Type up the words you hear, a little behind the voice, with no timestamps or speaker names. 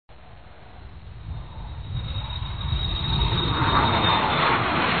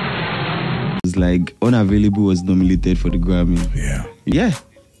was like Unavailable was nominated for the Grammy. Yeah.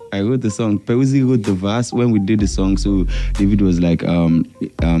 I wrote the song. Peruzzi wrote the verse when we did the song. So David was like,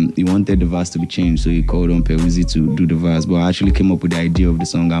 he wanted the verse to be changed. So he called on Peruzzi to do the verse. But I actually came up with the idea of the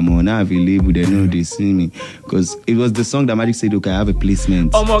song. I'm Unavailable. They know they see me. Because it was the song that Magic said, okay, I have a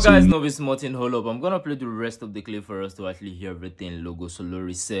placement. Oh, my guys, no, it's Martin. Hold up. I'm going to play the rest of the clip for us to actually hear everything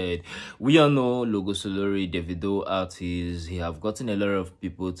Olori said. We all know Olori, Davido artist. He have gotten a lot of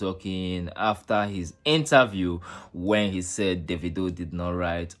people talking after his interview when he said Davido did not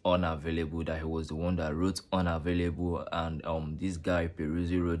write Unavailable, that he was the one that wrote Unavailable, and this guy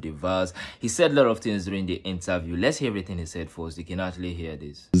Peruzzi wrote the verse. He said a lot of things during the interview. Let's hear everything he said first. You can actually hear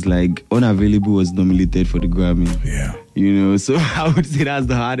this. It's like Unavailable was nominated for the Grammy. You know, so I would say that's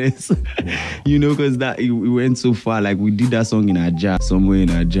the hardest. You know, because that it went so far. Like we did that song in Aja, somewhere in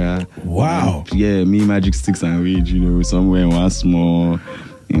Aja. Wow. And, yeah, me, Magic Sticks and Rage, you know, somewhere in one small,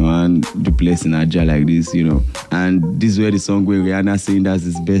 you know, and the place in Aja like this, you know. And this is where the song where Rihanna saying that's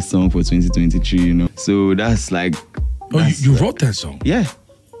his best song for 2023, you know. So that's like... you wrote that song? Yeah.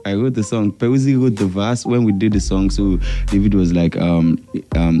 I wrote the song. Peruzzi wrote the verse when we did the song. So David was like,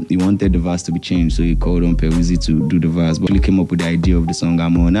 he wanted the verse to be changed. So he called on Peruzzi to do the verse. But he came up with the idea of the song.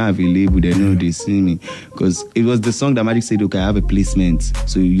 I'm Unavailable. They know they see me. Because it was the song that Magic said, okay, I have a placement.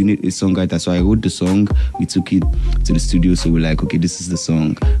 So you need a songwriter. So I wrote the song. We took it to the studio. So we're like, okay, this is the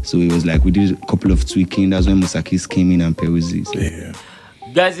song. So it was like, we did a couple of tweaking. That's when Musakis came in and Peruzzi. So.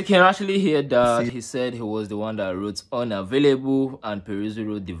 Guys, you can actually hear that he said he was the one that wrote Unavailable and Peruzzi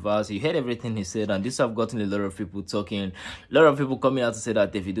wrote the verse. You heard everything he said, and this have gotten a lot of people talking. A lot of people coming out to say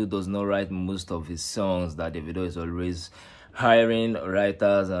that Davido does not write most of his songs, that Davido is always hiring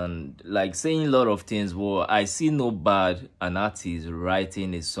writers and like saying a lot of things. Well, I see no bad an artist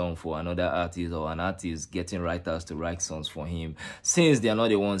writing a song for another artist, or an artist getting writers to write songs for him, since they are not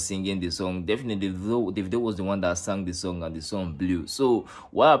the ones singing the song. Definitely Davido was the one that sang the song and the song blew. So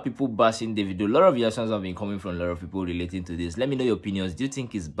why are people bashing Davido? A lot of reactions have been coming from a lot of people relating to this. Let me know your opinions. Do you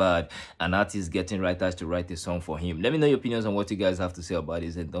think it's bad an artist getting writers to write a song for him? Let me know your opinions on what you guys have to say about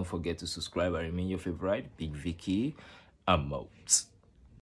this, and don't forget to subscribe and remain your favorite Big Vicky. I'm out.